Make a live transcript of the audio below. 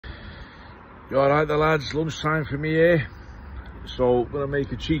You alright there, lads? Lunchtime for me here. So I'm gonna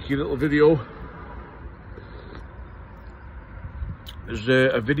make a cheeky little video. There's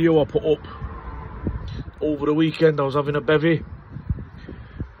a video I put up over the weekend. I was having a bevy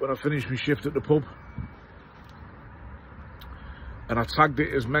when I finished my shift at the pub, and I tagged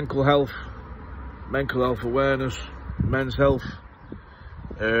it as mental health awareness, men's health,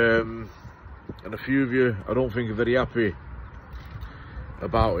 and a few of you I don't think are very happy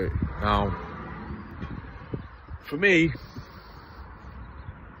about it. Now, for me,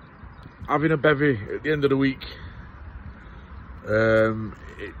 having a bevy at the end of the week,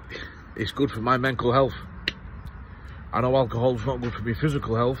 it's good for my mental health. I know alcohol's not good for my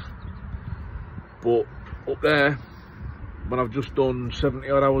physical health, but up there, when I've just done 70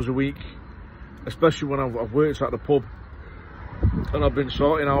 odd hours a week, especially when I've worked at the pub and I've been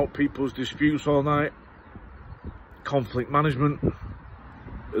sorting out people's disputes all night, conflict management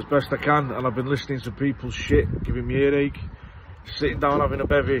as best I can, and I've been listening to people's shit, giving me earache, sitting down having a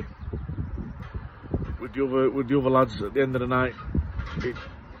bevy with the other lads at the end of the night, you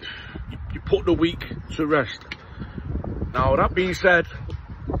put the week to rest. Now, that being said,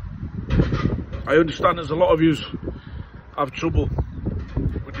 I understand there's a lot of yous have trouble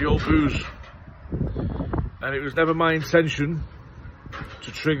with the old booze, and it was never my intention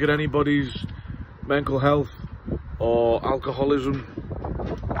to trigger anybody's mental health or alcoholism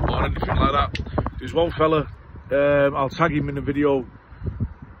or anything like that. There's one fella, I'll tag him in the video,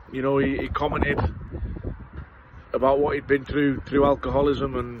 you know, he commented about what he'd been through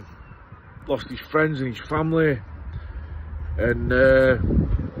alcoholism and lost his friends and his family, and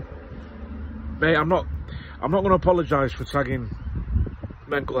mate, I'm not going to apologise for tagging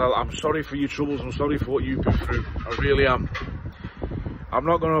mental health. I'm sorry for your troubles, I'm sorry for what you've been through, I really am. I'm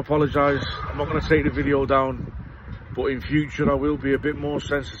not going to apologise, I'm not going to take the video down, but in future I will be a bit more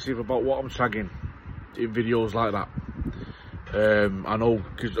sensitive about what I'm tagging in videos like that. I know,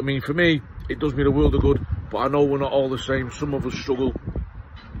 because I mean, for me it does me the world of good, but I know we're not all the same. Some of us struggle,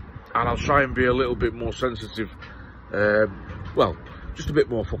 and I'll try and be a little bit more sensitive, well, just a bit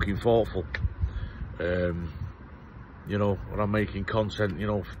more fucking thoughtful, you know, when I'm making content, you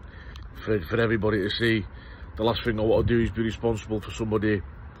know, for everybody to see. The last thing I want to do is be responsible for somebody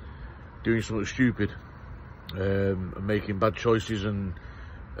doing something stupid, and making bad choices and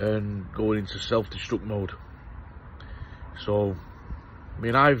going into self-destruct mode. So, I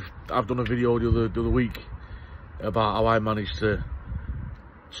mean, I've done a video the other week about how I managed to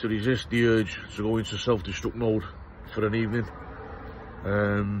resist the urge to go into self-destruct mode for an evening.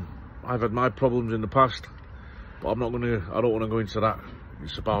 I've had my problems in the past, but I don't want to go into that.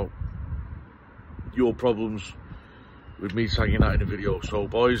 It's about your problems with me tagging that in the video. So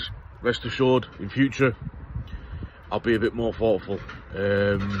boys, rest assured, in future I'll be a bit more thoughtful.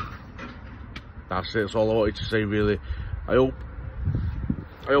 That's it, that's all I wanted to say really. I hope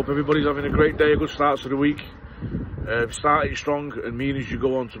everybody's having a great day, a good start to the week. Start it strong and mean as you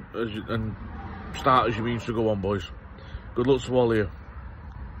go on, and start as you mean to go on, boys. Good luck to all of you.